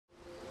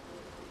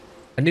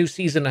A new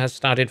season has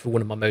started for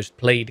one of my most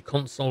played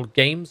console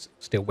games,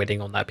 still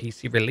waiting on that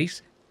PC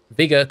release,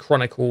 Vigor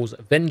Chronicles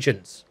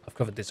Vengeance. I've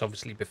covered this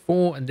obviously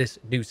before, and this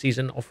new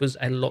season offers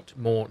a lot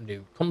more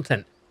new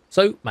content.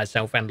 So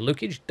myself and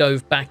Lucage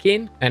dove back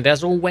in, and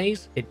as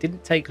always, it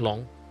didn't take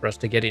long for us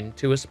to get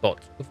into a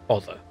spot of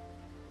bother.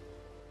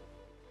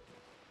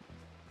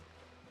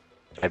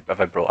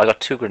 Have I brought? I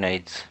got 2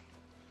 grenades.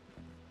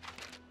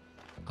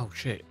 Oh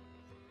shit.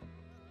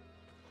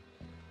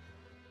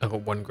 I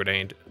got 1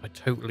 grenade. I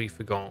totally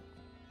forgot.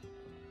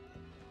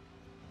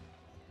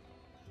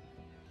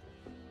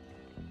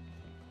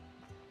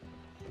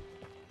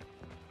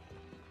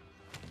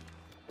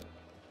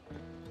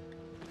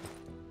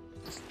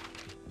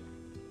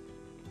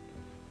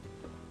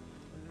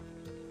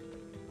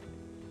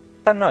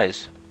 That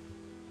noise.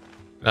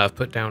 I've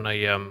put down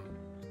a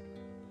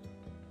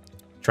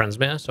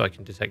transmitter so I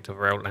can detect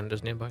other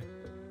outlanders nearby.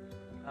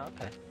 Oh,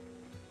 okay.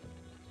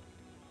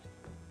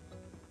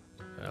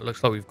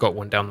 Looks like we've got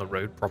one down the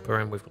road proper,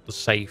 and we've got the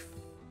safe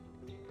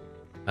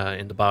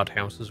in the barred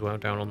house as well,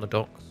 down on the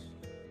docks.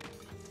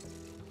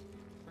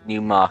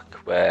 New mark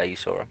where you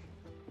saw him.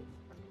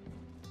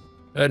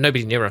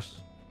 Nobody near us.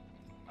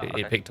 Oh,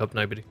 okay. It picked up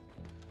nobody.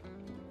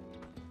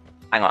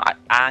 Hang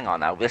on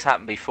now. This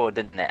happened before,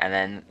 didn't it? And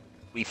then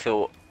we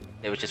thought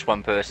there was just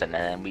one person,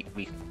 and then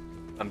we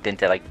bumped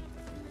into like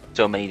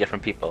so many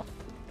different people.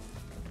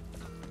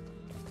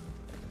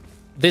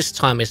 This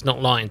time it's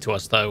not lying to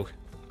us, though.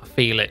 I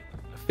feel it.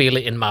 I feel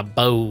it in my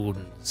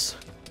bones.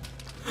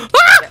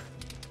 Ah!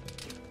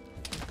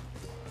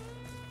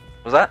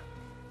 Was that?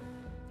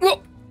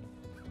 Whoa!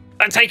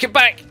 I take it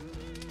back.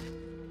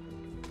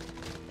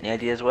 Any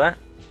ideas where?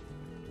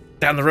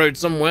 Down the road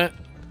somewhere.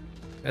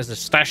 There's a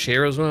stash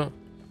here as well.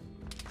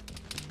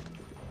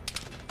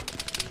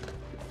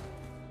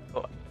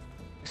 Oh,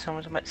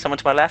 someone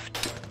to my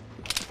left.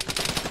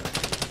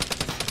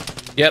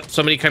 Yep,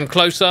 somebody came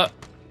closer.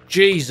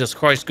 Jesus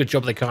Christ, good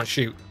job they can't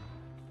shoot.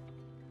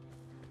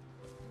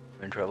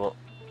 We're in trouble.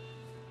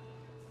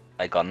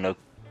 I got no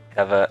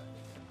cover.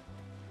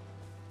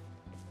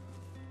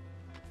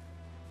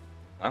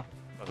 Oh,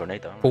 a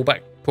grenade though.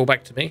 Pull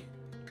back to me.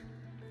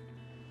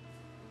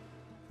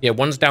 Yeah,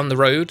 one's down the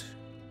road,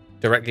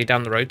 directly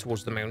down the road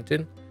towards the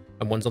mountain,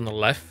 and one's on the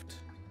left.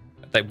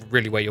 That's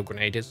really where your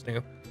grenade is,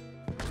 Neil.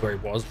 That's where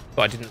it was,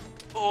 but I didn't.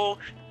 Oh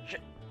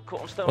shit!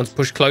 Caught on stones. One's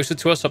pushed closer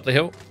to us up the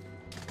hill.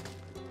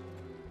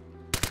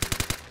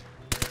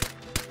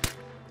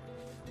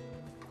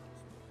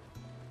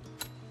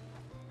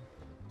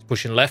 He's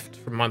pushing left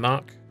from my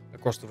mark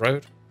across the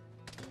road.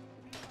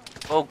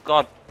 Oh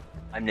god,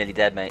 I'm nearly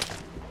dead, mate.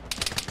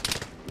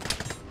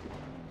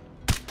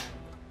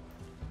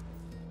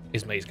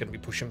 His mate's going to be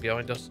pushing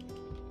behind us.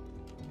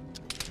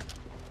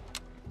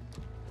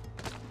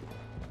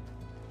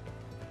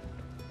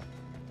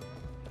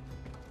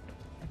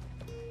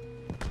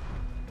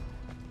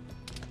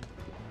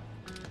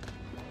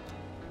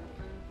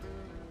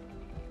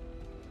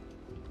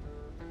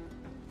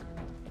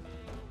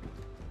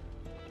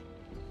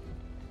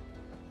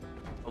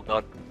 Oh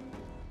god.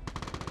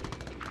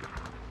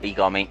 He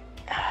got me.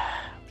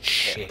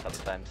 Shit. Hit a couple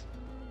times.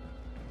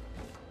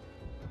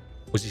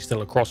 Was he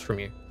still across from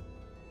you?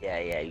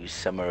 Yeah, he was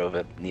somewhere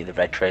over near the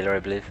red trailer, I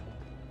believe.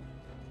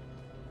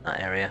 That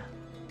area.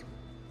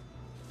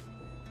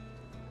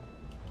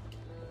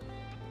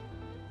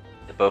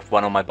 They're both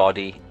one on my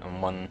body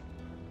and one.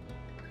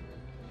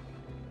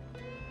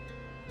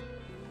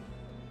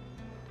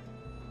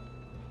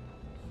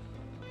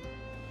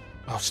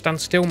 Oh, stand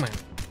still, man.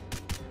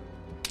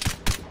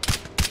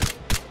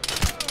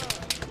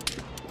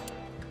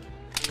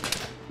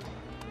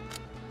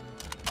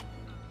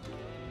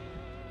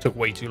 Took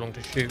way too long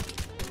to shoot.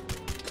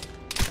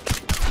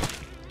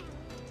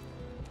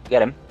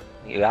 Get him.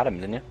 You got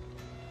him, didn't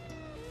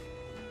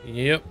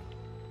you? Yep.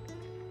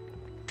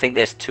 I think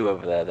there's 2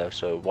 over there though,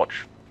 so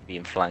watch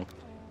being flanked.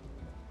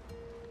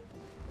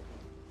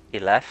 He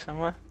left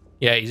somewhere?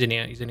 Yeah, he's in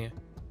here. He's in here.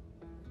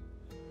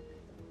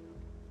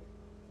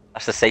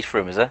 That's the safe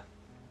room, is it?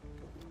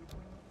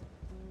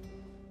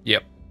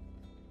 Yep.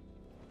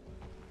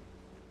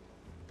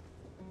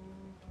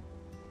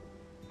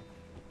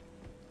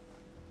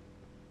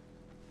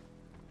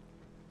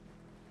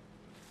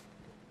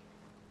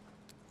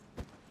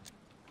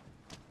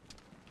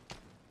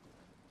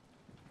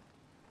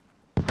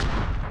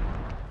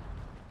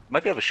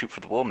 Might be able to shoot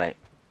through the wall, mate.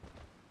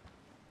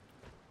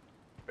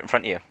 Right in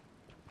front of you.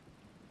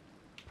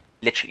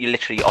 You're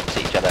literally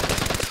opposite each other.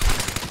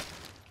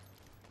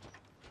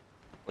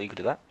 Well, you could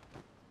do that.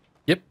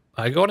 Yep,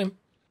 I got him.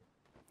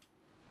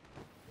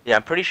 Yeah,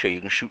 I'm pretty sure you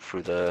can shoot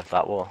through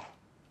that wall.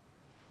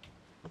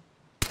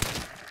 The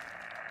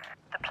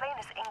plane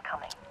is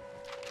incoming.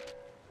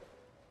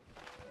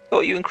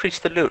 Oh, you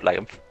increased the loot,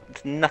 like,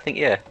 there's nothing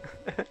here.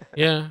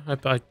 Yeah,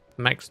 I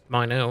maxed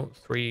mine out.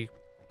 3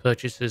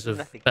 purchases of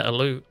Nothing. better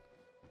loot.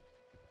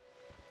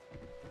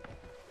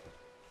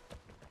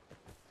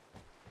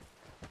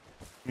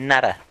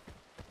 Nada.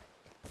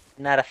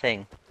 Not a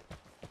thing.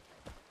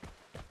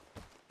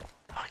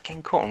 Oh,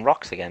 getting caught on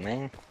rocks again,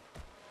 man.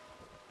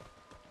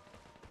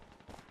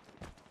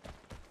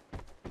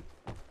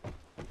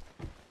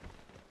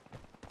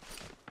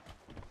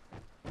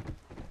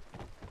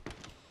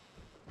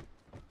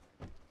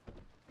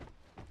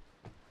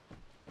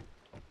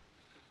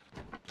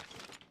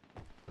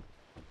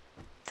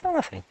 Oh,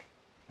 nothing.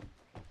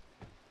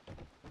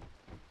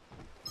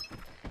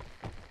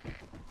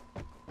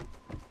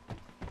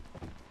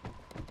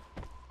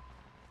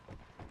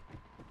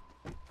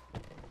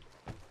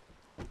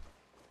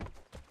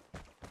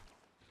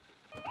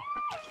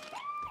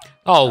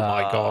 Oh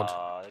my god.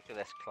 Oh, look at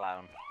this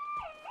clown.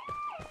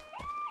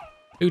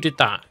 Who did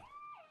that?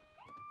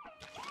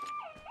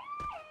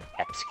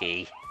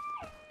 Hepski.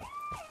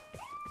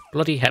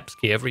 Bloody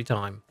Hepski every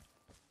time.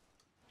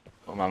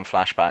 Oh man,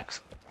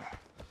 flashbacks.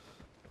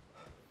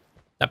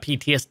 That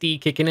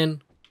PTSD kicking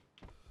in.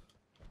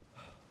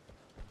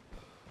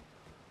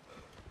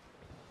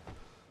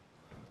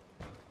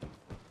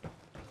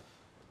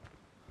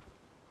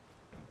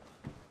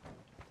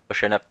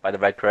 Pushing up by the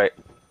red crate.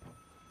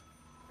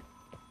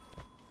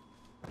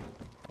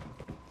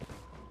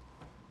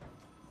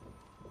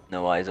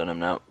 No eyes on him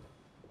now.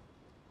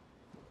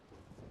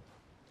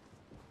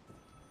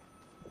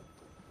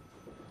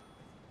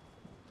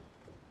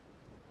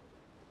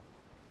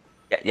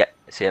 Yeah,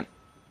 I see him.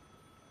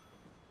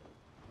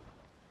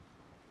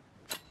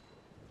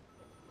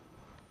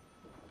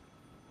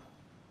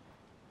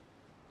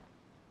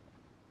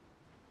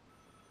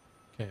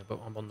 Okay, but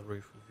I'm on the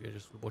roof if you're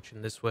just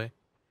watching this way.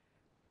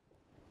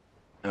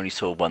 I only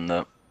saw one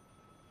though.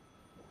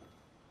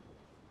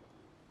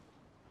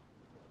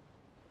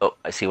 Oh,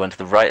 I see one to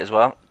the right as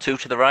well. Two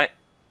to the right.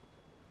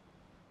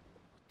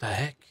 The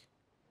heck?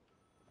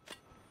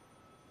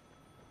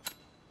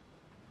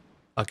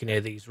 I can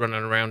hear these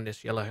running around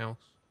this yellow house.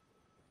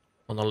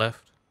 On the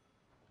left.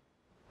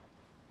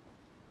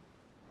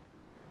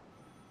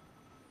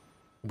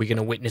 Are we going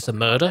to witness a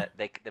murder?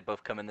 They're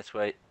both coming this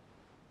way.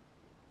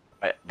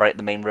 Right at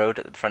the main road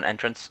at the front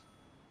entrance.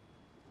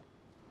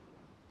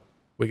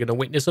 We're going to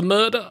witness a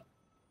murder.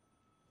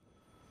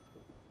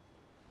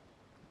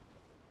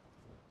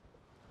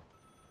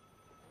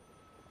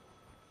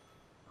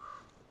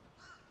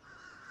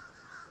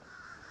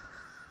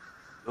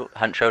 Oh,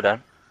 hunt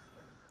showdown.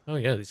 Oh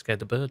yeah, they scared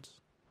the birds.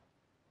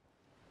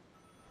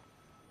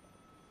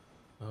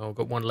 Oh, we've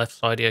got one left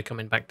side here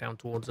coming back down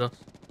towards us.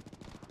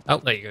 Oh,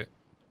 there you go.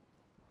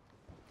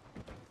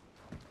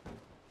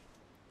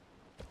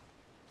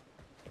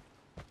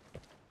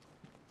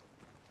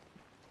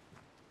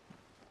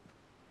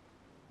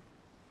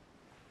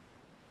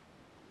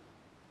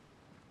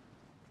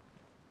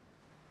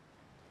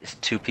 There's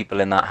two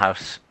people in that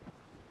house.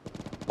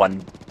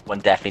 One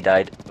definitely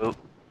died. Oh.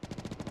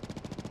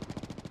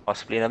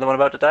 Possibly another one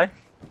about to die.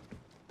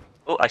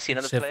 Oh, I see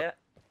another player.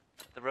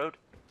 The road.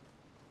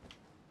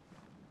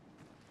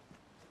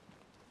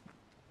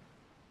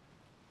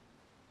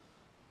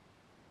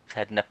 He's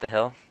heading up the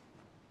hill.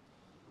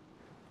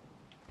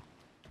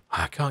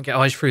 I can't get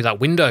eyes through that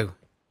window.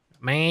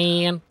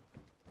 Man.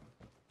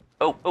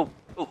 Oh,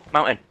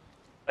 mountain.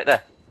 Right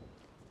there.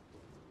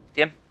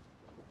 See him?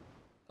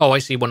 Oh, I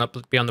see one up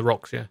beyond the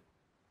rocks, yeah.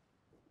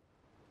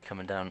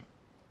 Coming down.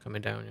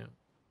 Coming down, yeah.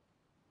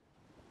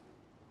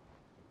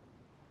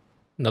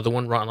 Another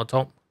one right on the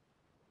top.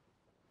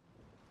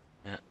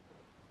 Yeah.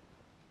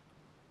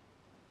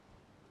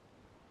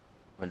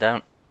 Coming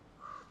down.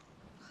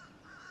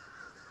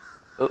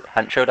 Oh,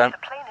 hunt showdown. The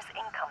plane is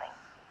incoming.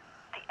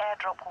 The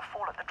airdrop will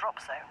fall at the drop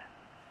zone.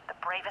 The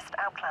bravest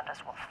Outlanders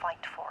will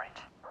fight for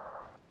it.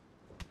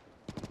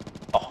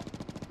 Oh.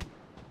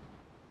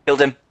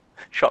 Killed him.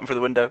 Shot him through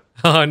the window.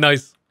 Oh,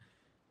 nice.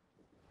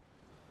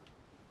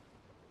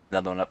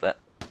 Another one up there.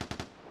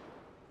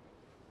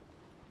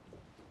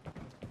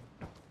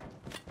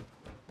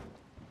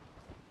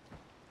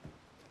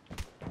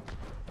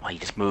 Oh, he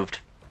just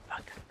moved.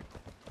 Back.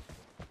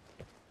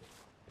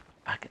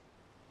 Back.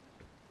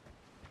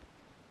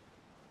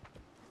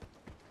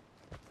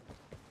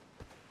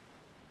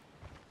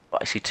 Oh,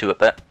 I see two up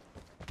there.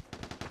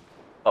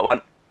 Oh,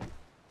 one.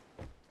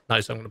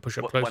 Nice, I'm going to push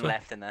up closer. One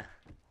left in there.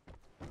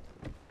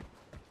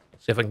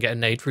 See if I can get a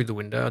nade through the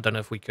window. I don't know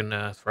if we can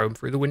throw them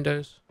through the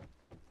windows.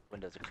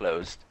 Windows are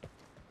closed.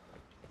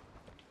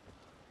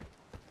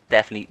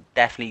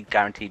 Definitely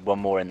guaranteed one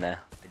more in there.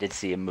 I did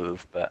see him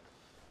move, but...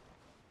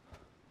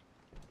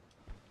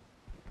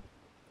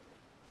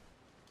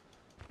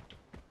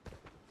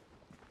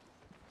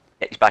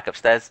 Yeah, he's back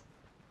upstairs.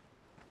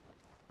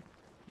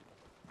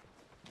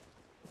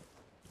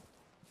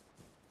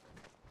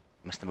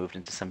 Must have moved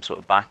into some sort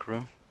of back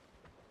room.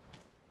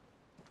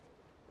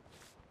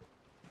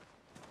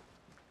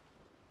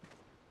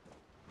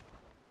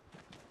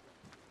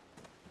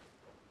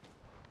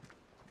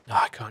 Oh,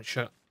 I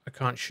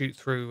can't shoot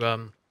through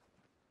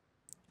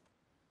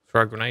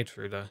throw a grenade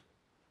through there.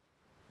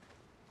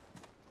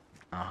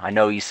 Oh, I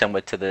know he's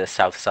somewhere to the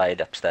south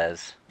side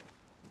upstairs.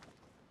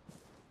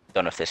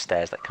 Don't know if there's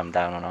stairs that come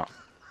down or not.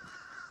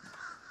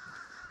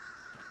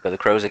 Go the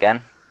crows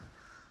again.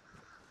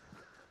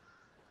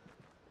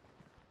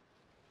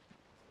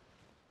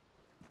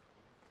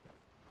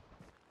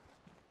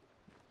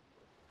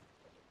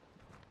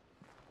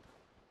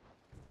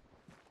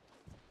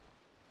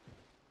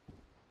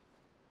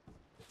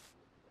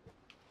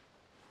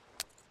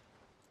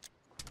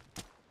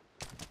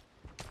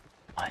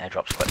 My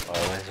airdrop's quite far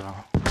away as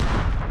well.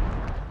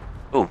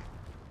 Oh,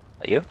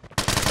 are you?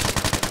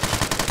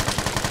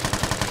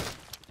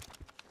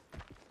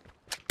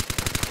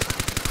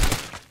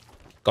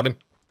 Got him.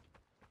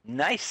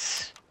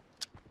 Nice.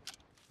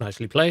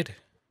 Nicely played.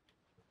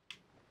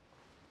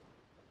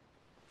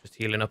 Just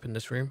healing up in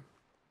this room.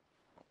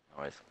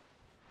 Always.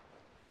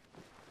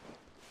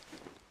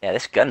 Yeah,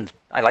 this gun.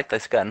 I like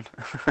this gun.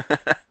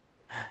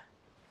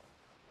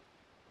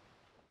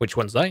 Which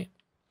one's that?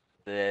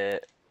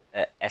 The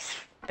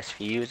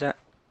SVU, is it?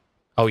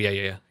 Oh,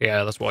 yeah.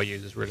 Yeah, that's what I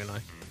use. It's really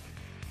nice.